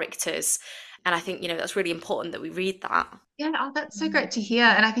well-rounded characters. And I think, that's really important that we read that. Yeah, oh, that's so great to hear.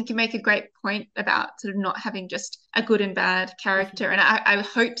 And I think you make a great point about sort of not having just a good and bad character. And I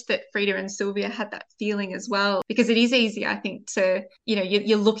hoped that Frida and Sylvia had that feeling as well, because it is easy, I think, to,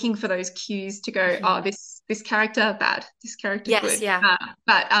 you're looking for those cues to go, oh, this character bad, this character Yes, good. yeah.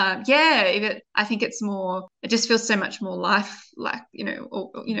 I think it just feels so much more life-like,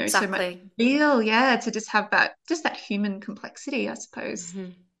 Exactly. so much real, to just have that human complexity, I suppose.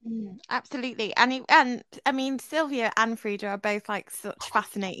 Absolutely. And I mean, Sylvia and Frida are both like such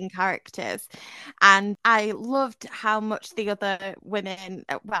fascinating characters, and I loved how much the other women,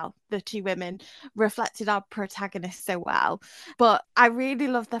 well, the two women, reflected our protagonist so well. But I really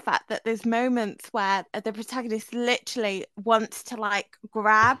love the fact that there's moments where the protagonist literally wants to like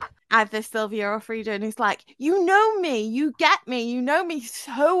grab either Sylvia or Frida, and he's like, you know me, you get me, you know me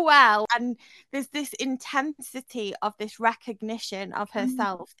so well. And there's this intensity of this recognition of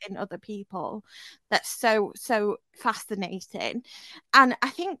herself in other people that's so fascinating. And I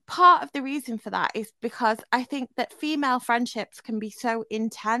think part of the reason for that is because I think that female friendships can be so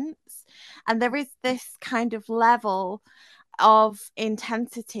intense, and there is this kind of level of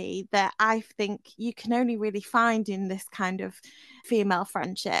intensity that I think you can only really find in this kind of female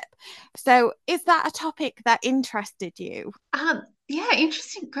friendship. So is that a topic that interested you? Yeah,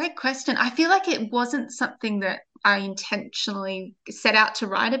 interesting. Great question. I feel like it wasn't something that I intentionally set out to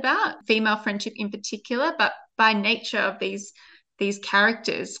write about, female friendship in particular, but by nature of these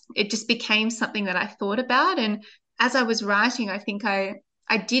characters, it just became something that I thought about. And as I was writing, I think I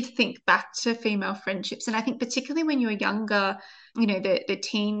did think back to female friendships. And I think particularly when you're younger, the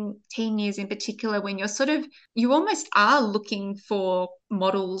teen years in particular, when you almost are looking for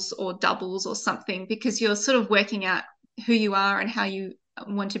models or doubles or something, because you're sort of working out who you are and how you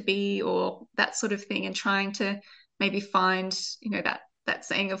want to be, or that sort of thing, and trying to maybe find, that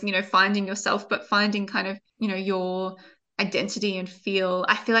saying of, finding yourself, but finding kind of, your identity and feel.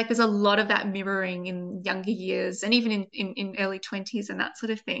 I feel like there's a lot of that mirroring in younger years, and even in early 20s and that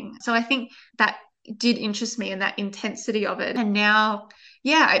sort of thing. So I think that did interest me, and that intensity of it. And now,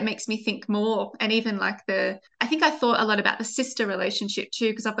 it makes me think more. And even like I think I thought a lot about the sister relationship too,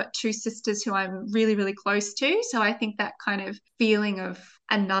 because I've got two sisters who I'm really, really close to. So I think that kind of feeling of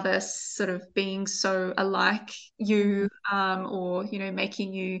another sort of being so alike you, or,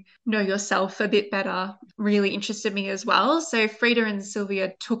 making you know yourself a bit better, really interested me as well. So Frida and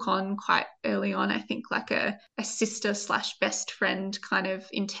Sylvia took on quite early on, I think, like a sister / best friend kind of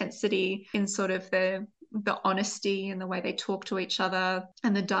intensity in sort of the honesty and the way they talk to each other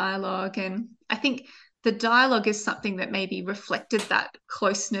and the dialogue. And I think the dialogue is something that maybe reflected that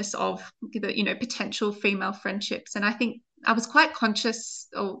closeness of the, potential female friendships. And I think I was quite conscious,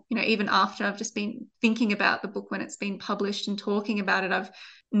 or, even after I've just been thinking about the book when it's been published and talking about it, I've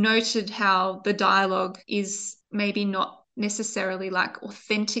noted how the dialogue is maybe not necessarily like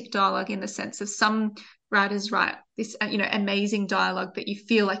authentic dialogue, in the sense of some writers write this, amazing dialogue that you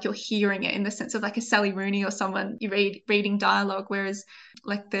feel like you're hearing it, in the sense of like a Sally Rooney or someone you reading dialogue. Whereas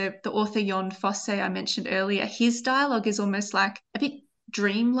like the author Jon Fosse I mentioned earlier, his dialogue is almost like a bit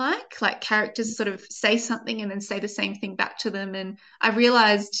dreamlike, like characters sort of say something and then say the same thing back to them. And I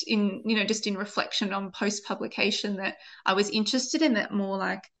realized in, just in reflection on post publication, that I was interested in that more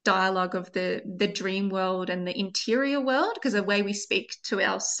like dialogue of the dream world and the interior world, because the way we speak to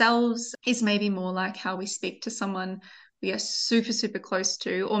ourselves is maybe more like how we speak to someone we are super, super close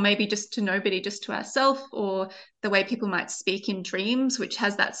to, or maybe just to nobody, just to ourselves, or the way people might speak in dreams, which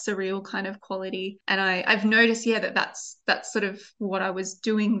has that surreal kind of quality. And I've noticed, that's sort of what I was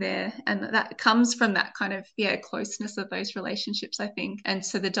doing there. And that comes from that kind of, closeness of those relationships, I think. And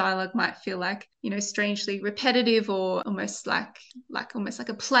so the dialogue might feel like, strangely repetitive, or almost like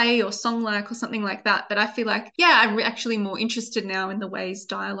a play or song-like or something like that. But I feel like, I'm actually more interested now in the ways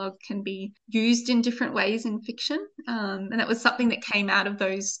dialogue can be used in different ways in fiction. And that was something that came out of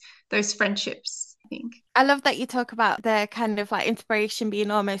those friendships, I think. I love that you talk about the kind of like inspiration being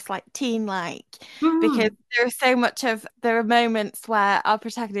almost like teen-like, because Mm. there are moments where our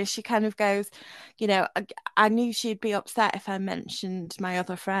protagonist, she kind of goes, I knew she'd be upset if I mentioned my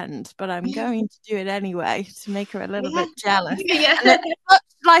other friend, but I'm Yeah. going to do it anyway to make her a little Yeah. bit jealous. Yeah. And it's such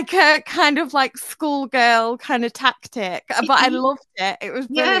like a kind of like schoolgirl kind of tactic, but I loved it. It was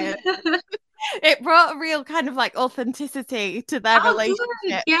Yeah. brilliant. It brought a real kind of like authenticity to their Oh, good.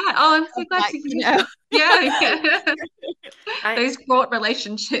 relationship. Yeah. Oh, I'm so Of glad like, to hear that. Yeah. Yeah. I, Those fraught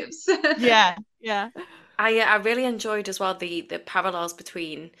relationships. yeah, yeah. I really enjoyed as well the parallels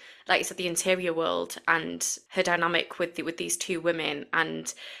between, like you said, the interior world and her dynamic with these two women.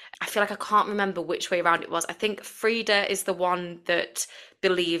 And I feel like I can't remember which way around it was. I think Frida is the one that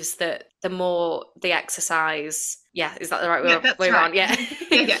believes that the more they exercise, is that the right Yeah, that's way right. around? Yeah.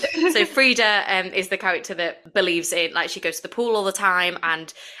 Yeah. So Frida is the character that believes in, like, she goes to the pool all the time,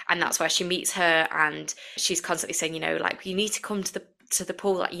 and that's where she meets her, and she's constantly saying, like, you need to come to the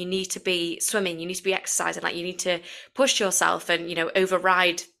pool, like, you need to be swimming, you need to be exercising, like, you need to push yourself and,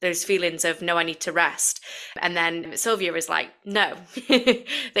 override those feelings of, no, I need to rest. And then Sylvia is like, no,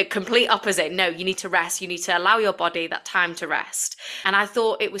 the complete opposite. No, you need to rest, you need to allow your body that time to rest. And I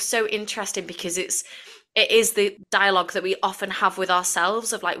thought it was so interesting because it is the dialogue that we often have with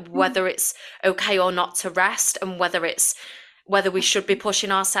ourselves, of like whether it's okay or not to rest, and whether we should be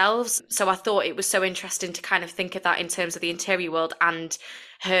pushing ourselves. So I thought it was so interesting to kind of think of that in terms of the interior world and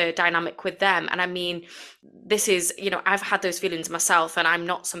her dynamic with them. And I mean, this is, I've had those feelings myself, and I'm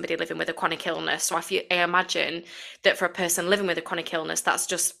not somebody living with a chronic illness. So I imagine that for a person living with a chronic illness, that's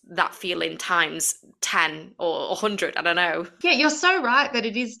just that feeling times 10 or 100. I don't know. Yeah, you're so right that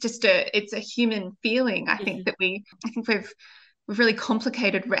it is just it's a human feeling. I think we've really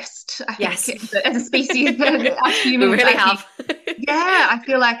complicated rest, I think, Yes. as a species, as We humans, really I think. have. Yeah, I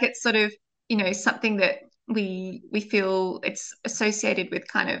feel like it's sort of, something that we feel it's associated with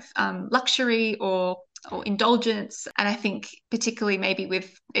kind of luxury or indulgence. And I think particularly maybe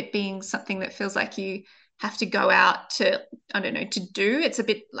with it being something that feels like you have to go out to, I don't know, to do. It's a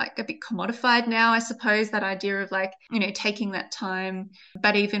bit commodified now, I suppose, that idea of like, taking that time.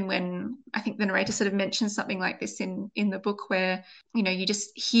 But even when I think the narrator sort of mentions something like this in the book, where, you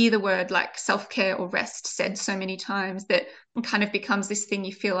just hear the word like self-care or rest said so many times that it kind of becomes this thing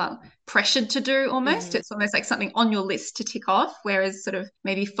you feel pressured to do almost. Mm-hmm. It's almost like something on your list to tick off, whereas sort of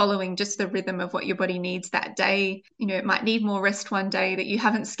maybe following just the rhythm of what your body needs that day, it might need more rest one day that you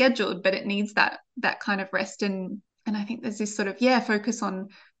haven't scheduled, but it needs that kind of rest. And I think there's this sort of focus on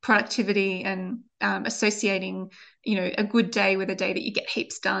productivity and associating a good day with a day that you get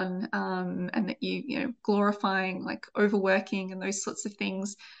heaps done, and that glorifying like overworking and those sorts of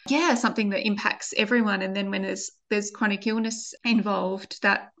things. Something that impacts everyone. And then when there's chronic illness involved,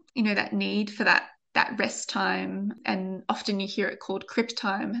 that that need for that rest time, and often you hear it called crip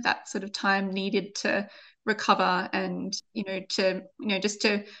time, that sort of time needed to recover and just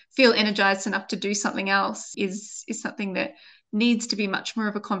to feel energized enough to do something else, is something that needs to be much more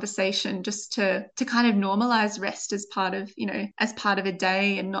of a conversation, just to kind of normalize rest as part of a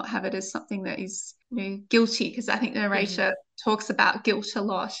day, and not have it as something that is guilty, because I think the narrator talks about guilt a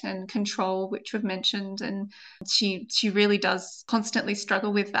lot and control, which we've mentioned, and she really does constantly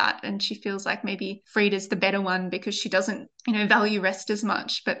struggle with that, and she feels like maybe Frida's the better one because she doesn't value rest as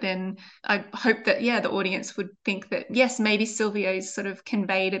much. But then I hope that the audience would think that yes, maybe Sylvia is sort of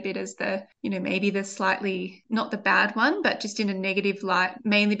conveyed a bit as the maybe the slightly not the bad one, but just in a negative light,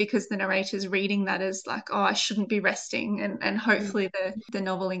 mainly because the narrator's reading that as like, oh, I shouldn't be resting, and hopefully the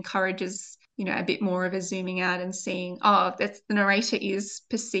novel encourages a bit more of a zooming out and seeing, oh, that's the narrator is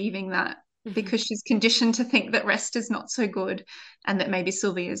perceiving that because she's conditioned to think that rest is not so good, and that maybe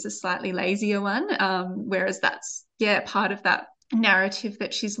Sylvia is a slightly lazier one, whereas that's part of that narrative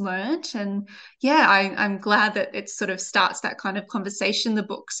that she's learnt. And I'm glad that it sort of starts that kind of conversation, the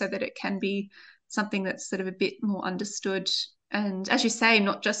book, so that it can be something that's sort of a bit more understood. And as you say,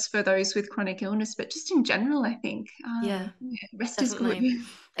 not just for those with chronic illness, but just in general, I think rest Definitely. is good.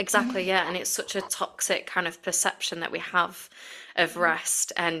 Exactly, yeah. And it's such a toxic kind of perception that we have of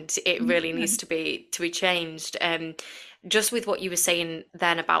rest, and it really needs to be changed. Just with what you were saying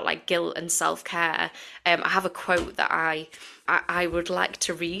then about like guilt and self-care, I have a quote that I would like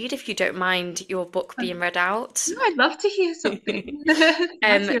to read, if you don't mind your book being read out. No, I'd love to hear something.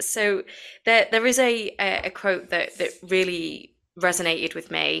 So there is a quote that really resonated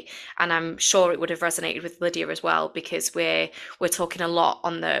with me, and I'm sure it would have resonated with Lydia as well, because we're talking a lot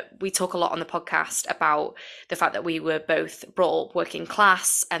on the podcast about the fact that we were both brought up working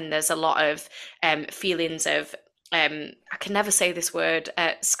class, and there's a lot of feelings of I can never say this word,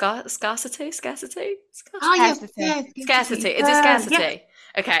 scarcity. Oh yes, Scarcity. Is it yeah. scarcity?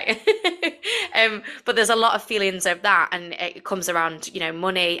 Okay. But there's a lot of feelings of that, and it comes around,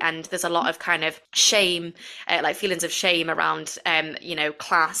 money, and there's a lot of kind of shame, like feelings of shame around,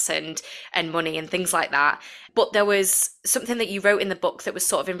 class and money and things like that. But there was something that you wrote in the book that was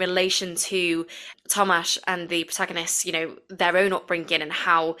sort of in relation to Tomasz and the protagonists, their own upbringing and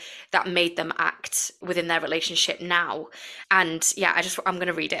how that made them act within their relationship now. And I'm going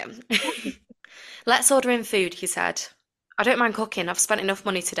to read it. Let's order in food, he said. I don't mind cooking. I've spent enough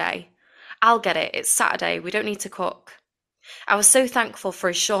money today. I'll get it. It's Saturday. We don't need to cook. I was so thankful for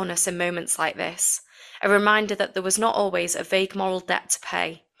his sureness in moments like this, a reminder that there was not always a vague moral debt to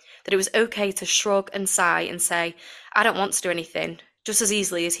pay, that it was okay to shrug and sigh and say, I don't want to do anything, just as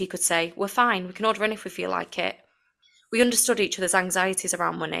easily as he could say, we're fine, we can order in if we feel like it. We understood each other's anxieties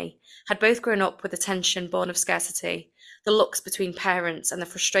around money, had both grown up with the tension born of scarcity, the looks between parents and the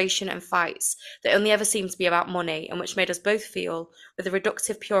frustration and fights that only ever seemed to be about money, and which made us both feel, with the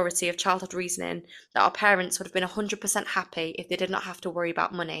reductive purity of childhood reasoning, that our parents would have been 100% happy if they did not have to worry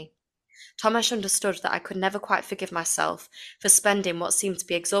about money. Tomasz understood that I could never quite forgive myself for spending what seemed to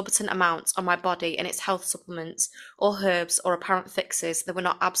be exorbitant amounts on my body and its health supplements, or herbs, or apparent fixes that were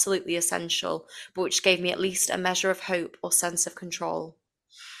not absolutely essential, but which gave me at least a measure of hope or sense of control.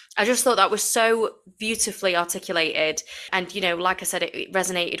 I just thought that was so beautifully articulated, and like I said, it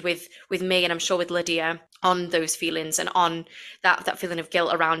resonated with me, and I'm sure with Lydia, on those feelings and on that feeling of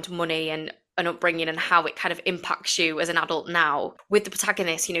guilt around money and an upbringing, and how it kind of impacts you as an adult now. With the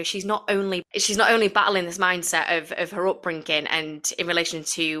protagonist, she's not only battling this mindset of her upbringing and in relation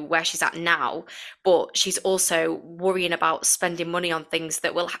to where she's at now, but she's also worrying about spending money on things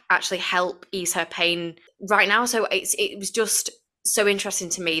that will actually help ease her pain right now. So it was just so interesting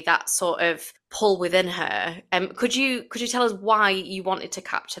to me, that sort of pull within her. Could you tell us why you wanted to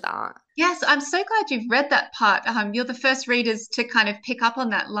capture that? Yes, I'm so glad you've read that part. You're the first readers to kind of pick up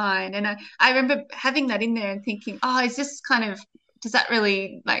on that line. And I remember having that in there and thinking, oh, is this kind of, does that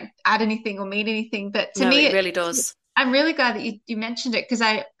really like add anything or mean anything? But to me, it really does. I'm really glad that you mentioned it, because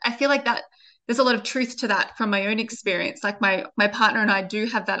I feel like that there's a lot of truth to that from my own experience. Like my partner and I do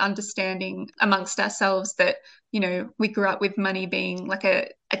have that understanding amongst ourselves that, we grew up with money being like a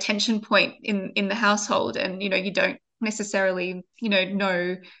tension point in the household, and, you don't necessarily,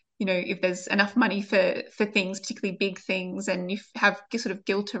 know if there's enough money for things, particularly big things, and you have sort of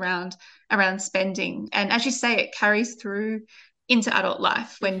guilt around spending. And as you say, it carries through into adult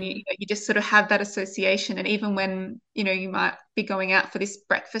life when you just sort of have that association. And even when you might be going out for this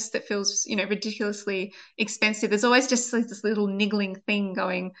breakfast that feels ridiculously expensive, there's always just like this little niggling thing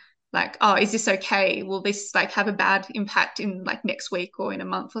going, like, oh, is this okay? Will this like have a bad impact in like next week or in a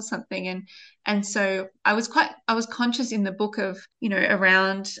month or something? And so I was conscious in the book of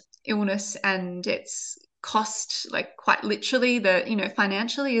around illness and its cost, like quite literally, the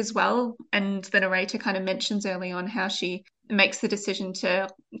financially as well. And the narrator kind of mentions early on how she makes the decision to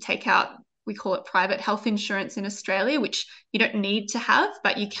take out, we call it private health insurance in Australia, which you don't need to have,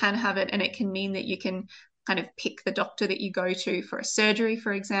 but you can have it, and it can mean that you can kind of pick the doctor that you go to for a surgery,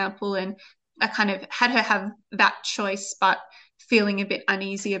 for example. And I kind of had her have that choice, but feeling a bit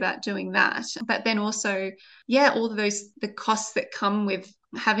uneasy about doing that. But then also, yeah, all of those, the costs that come with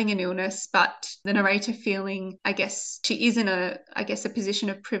having an illness, but the narrator feeling, I guess she is in a position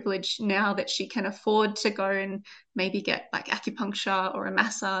of privilege now that she can afford to go and maybe get like acupuncture or a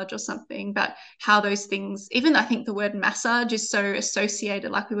massage or something. But how those things, even though I think the word massage is so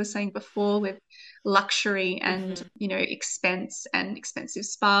associated, like we were saying before, with luxury and expense and expensive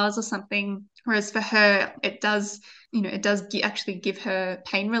spas or something, whereas for her it does actually give her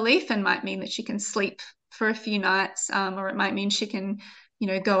pain relief and might mean that she can sleep for a few nights, or it might mean she can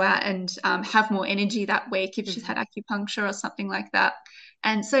go out and have more energy that week if she's had acupuncture or something like that.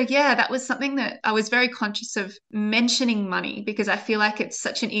 And so, yeah, that was something that I was very conscious of mentioning money, because I feel like it's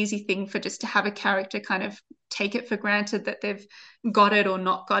such an easy thing for just to have a character kind of take it for granted that they've got it or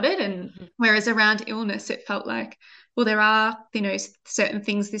not got it. And whereas around illness, it felt like, well, there are, certain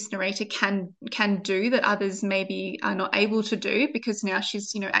things this narrator can do that others maybe are not able to do, because now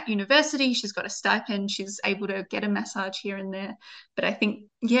she's, at university, she's got a stipend, she's able to get a massage here and there. But I think,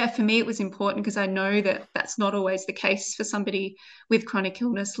 yeah, for me, it was important because I know that that's not always the case for somebody with chronic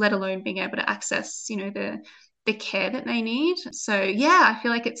illness, let alone being able to access, the care that they need. So, yeah, I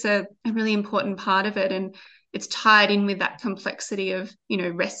feel like it's a really important part of it. And it's tied in with that complexity of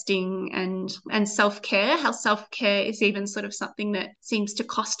resting and self-care, how self-care is even sort of something that seems to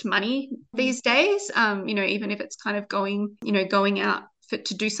cost money these days, even if it's kind of going out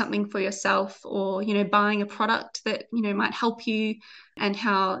to do something for yourself, or buying a product that might help you, and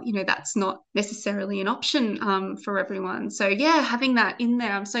how that's not necessarily an option for everyone. So yeah, having that in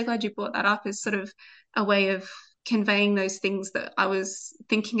there, I'm so glad you brought that up as sort of a way of conveying those things that I was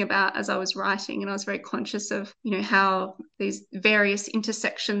thinking about as I was writing. And I was very conscious of, how these various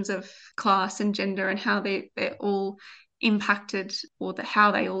intersections of class and gender and how they're all impacted, or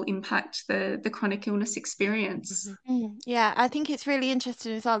how they all impact the chronic illness experience. Yeah, I think it's really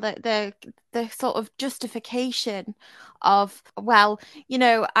interesting as well that the sort of justification of, well,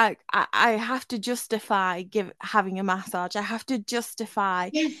 I have to justify having a massage. I have to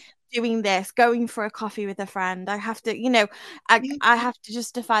justify Yes. doing this, going for a coffee with a friend. I have to, I have to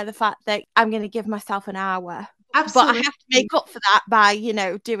justify the fact that I'm going to give myself an hour. But I Absolutely. have to make up for that by,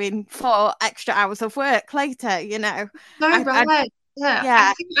 doing 4 extra hours of work later, So I right. Yeah.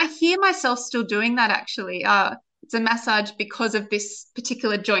 yeah, I hear myself still doing that actually. It's a massage because of this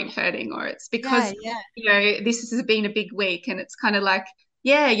particular joint hurting, or it's because, yeah. this has been a big week, and it's kind of like,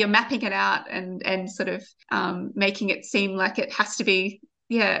 yeah, you're mapping it out and sort of making it seem like it has to be,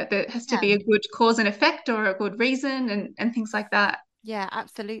 yeah, there has to be a good cause and effect or a good reason, and things like that. Yeah,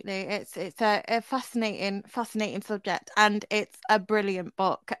 absolutely. It's a fascinating subject, and it's a brilliant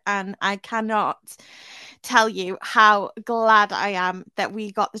book. And I cannot tell you how glad I am that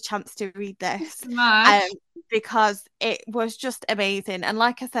we got the chance to read Thanks this, so much. because it was just amazing. And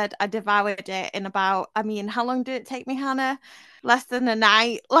like I said, I devoured it in about, I mean, how long did it take me, Hannah? Less than a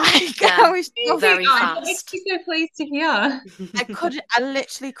night. Like Yeah, I was just very Oh, that makes fast. me so pleased to hear. I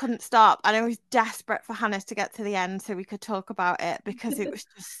literally couldn't stop, and I was desperate for Hannah to get to the end so we could talk about it, because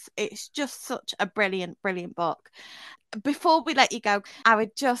it's just such a brilliant book. Before we let you go, I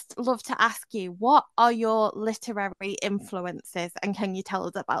would just love to ask you, what are your literary influences, and can you tell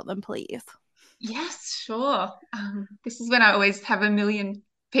us about them, please? Yes, sure. This is when I always have a million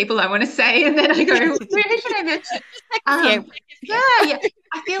people I want to say, and then I go, who should I mention? Pick a few. Um, yeah, yeah.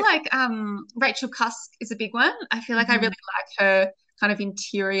 I feel like Rachel Cusk is a big one. I feel like I really Mhm. like her kind of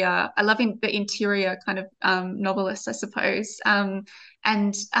interior. I love the interior kind of novelist, I suppose.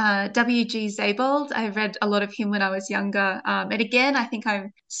 And W.G. Zabald, I read a lot of him when I was younger. And again, I think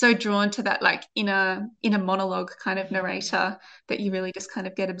I'm so drawn to that like inner monologue kind of narrator that you really just kind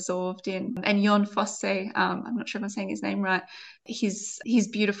of get absorbed in. And Jon Fosse, I'm not sure if I'm saying his name right. His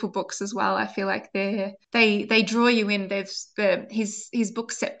beautiful books as well. I feel like they draw you in. There's his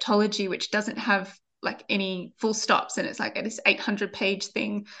book Septology, which doesn't have like any full stops, and it's like this 800-page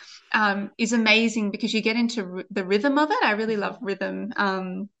thing, is amazing because you get into the rhythm of it. I really love rhythm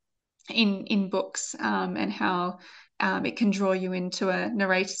in books, and how it can draw you into a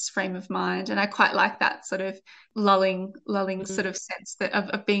narrator's frame of mind. And I quite like that sort of lulling sort of sense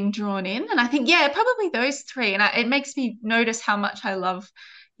of being drawn in. And I think, yeah, probably those three. And it makes me notice how much I love,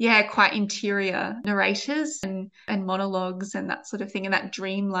 yeah, quite interior narrators and monologues and that sort of thing, and that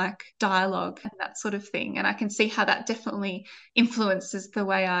dreamlike dialogue and that sort of thing. And I can see how that definitely influences the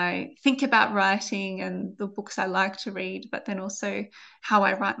way I think about writing and the books I like to read, but then also how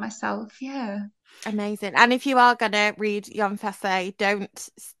I write myself. Yeah. Amazing. And if you are going to read Jon Fosse, don't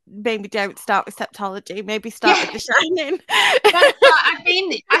start with Septology. Maybe start Yeah, with The Shining. that's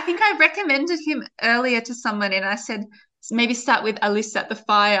right. I think I recommended him earlier to someone, and I said maybe start with Alice at the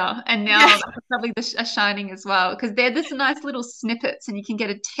Fire, and Yeah, now probably A Shining as well, because they're just nice little snippets, and you can get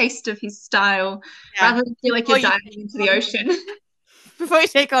a taste of his style yeah. rather than feel like you're diving into the ocean. Before you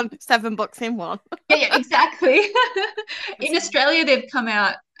take on 7 books in one. Yeah, exactly. In Australia, they've come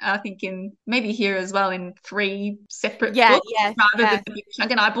out, I think, in maybe here as well, in 3 separate Yeah, books yes, rather than yes. the big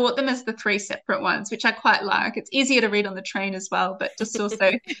chunk. And I bought them as the 3 separate ones, which I quite like. It's easier to read on the train as well, but just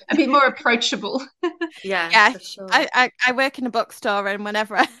also a bit more approachable. Yeah, Yeah, for sure. I work in a bookstore, and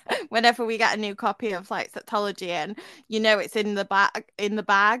whenever we get a new copy of like Septology in, it's in the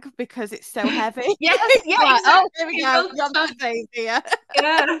bag because it's so heavy. Yes, yeah, Like, oh, here we exactly. go. Well Jon done. Fosse's here.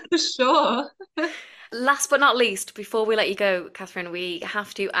 Yeah, for sure. Last but not least, before we let you go, Catherine, we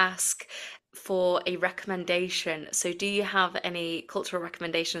have to ask for a recommendation. So, do you have any cultural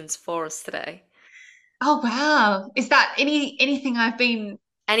recommendations for us today? Oh wow. Is that anything I've been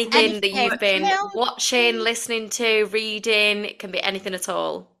Anything reading, that Anything, you've been watching? film, watching, TV. listening to, reading? It can be anything at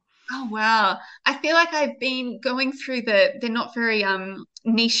all. Oh wow. I feel like I've been going through they're not very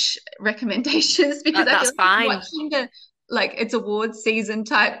niche recommendations because I feel That's like I'm fine. watching the like it's award season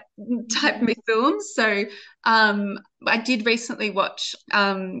type films. So I did recently watch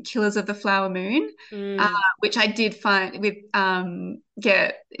Killers of the Flower Moon, Mm, which I did find with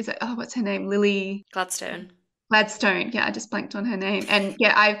yeah, is it what's her name? Lily Gladstone. Gladstone. Yeah, I just blanked on her name. And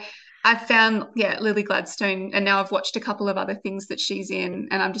yeah, I've found Lily Gladstone, and now I've watched a couple of other things that she's in,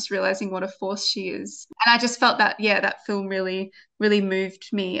 and I'm just realizing what a force she is. And I just felt that that film really really moved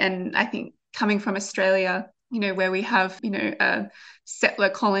me. And I think coming from Australia, where we have a settler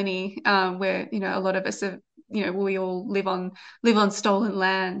colony, where a lot of us are. We all live on stolen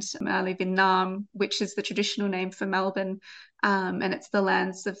land. I live in Naarm, which is the traditional name for Melbourne, and it's the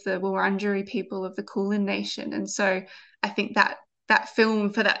lands of the Wurundjeri people of the Kulin Nation. And so I think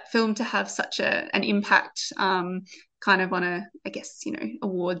for that film to have such an impact, kind of on I guess,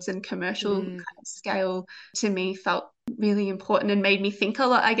 awards and commercial Mm. kind of scale, to me felt really important and made me think a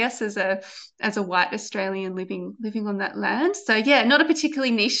lot, I guess, as a white Australian living on that land. So yeah, not a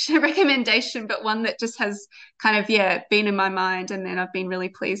particularly niche recommendation, but one that just has kind of been in my mind, and then I've been really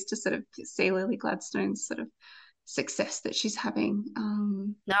pleased to sort of see Lily Gladstone's sort of success that she's having.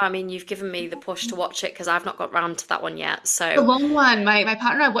 No, I mean, you've given me the push to watch it because I've not got round to that one yet. The So, long one, my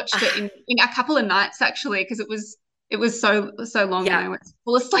partner and I watched it in a couple of nights actually, because it was so long, and yeah. I went to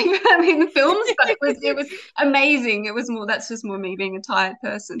fall asleep in the films, but it was amazing. That's just more me being a tired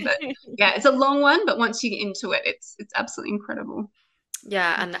person. But yeah, it's a long one, but once you get into it, it's absolutely incredible.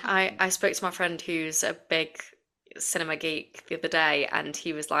 Yeah, and I spoke to my friend who's a big cinema geek the other day, and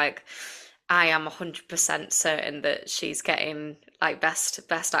he was like, I am 100% certain that she's getting like best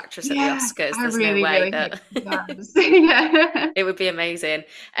actress at the Yeah, Oscars. I There's no really, way really hope that she does. Yeah. it would be amazing.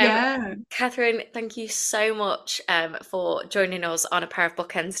 Yeah. Catherine, thank you so much for joining us on A Pair of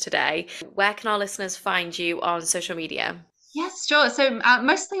Bookends today. Where can our listeners find you on social media? Yes, sure. So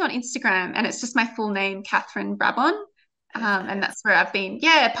mostly on Instagram, and it's just my full name, Katherine Brabon. And Perfect. that's where I've been,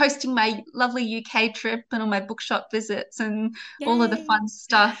 posting my lovely UK trip and all my bookshop visits and all of the Yay. fun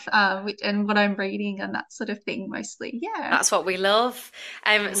stuff, and what I'm reading and that sort of thing mostly. Yeah. That's what we love.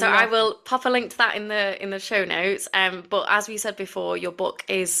 So I Love. will pop a link to that in the show notes. But as we said before, your book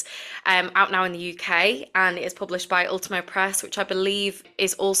is out now in the UK, and it is published by Ultimo Press, which I believe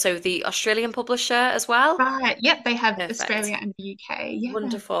is also the Australian publisher as well. Right. Yep. They have Perfect. Australia and the UK. Yeah.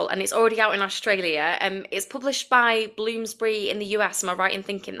 Wonderful. And it's already out in Australia. It's published by Bloomsbury in the US. Am I right in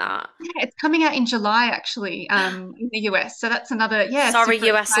thinking that? Yeah, it's coming out in July actually, in the US. So that's another, Sorry,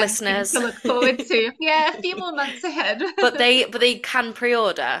 super US exciting thing listeners. to look forward to. Yeah, a few more months ahead. But they can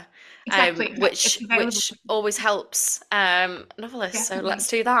pre-order, Exactly. Yeah, it's available. which always helps novelists. So Definitely. let's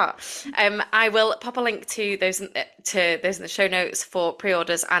do that. I will pop a link to those in the show notes for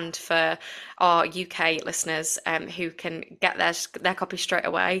pre-orders and for our UK listeners who can get their copy straight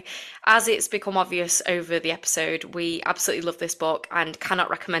away. As it's become obvious over the episode, we absolutely love this book and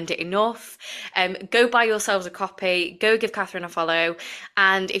cannot recommend it enough. Go buy yourselves a copy. Go give Catherine a follow,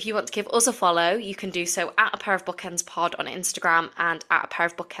 and if you want to give us a follow, you can do so at A Pair of Bookends Pod on Instagram and at A Pair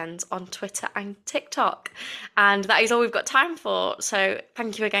of Bookends on Twitter and TikTok. And that is all we've got time for. So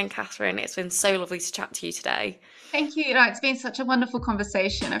thank you again, Catherine. It's been so lovely to chat to you today. Thank you. No, it's been such a wonderful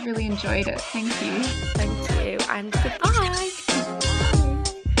conversation. I've really enjoyed it. Thank you. Thank you, and goodbye.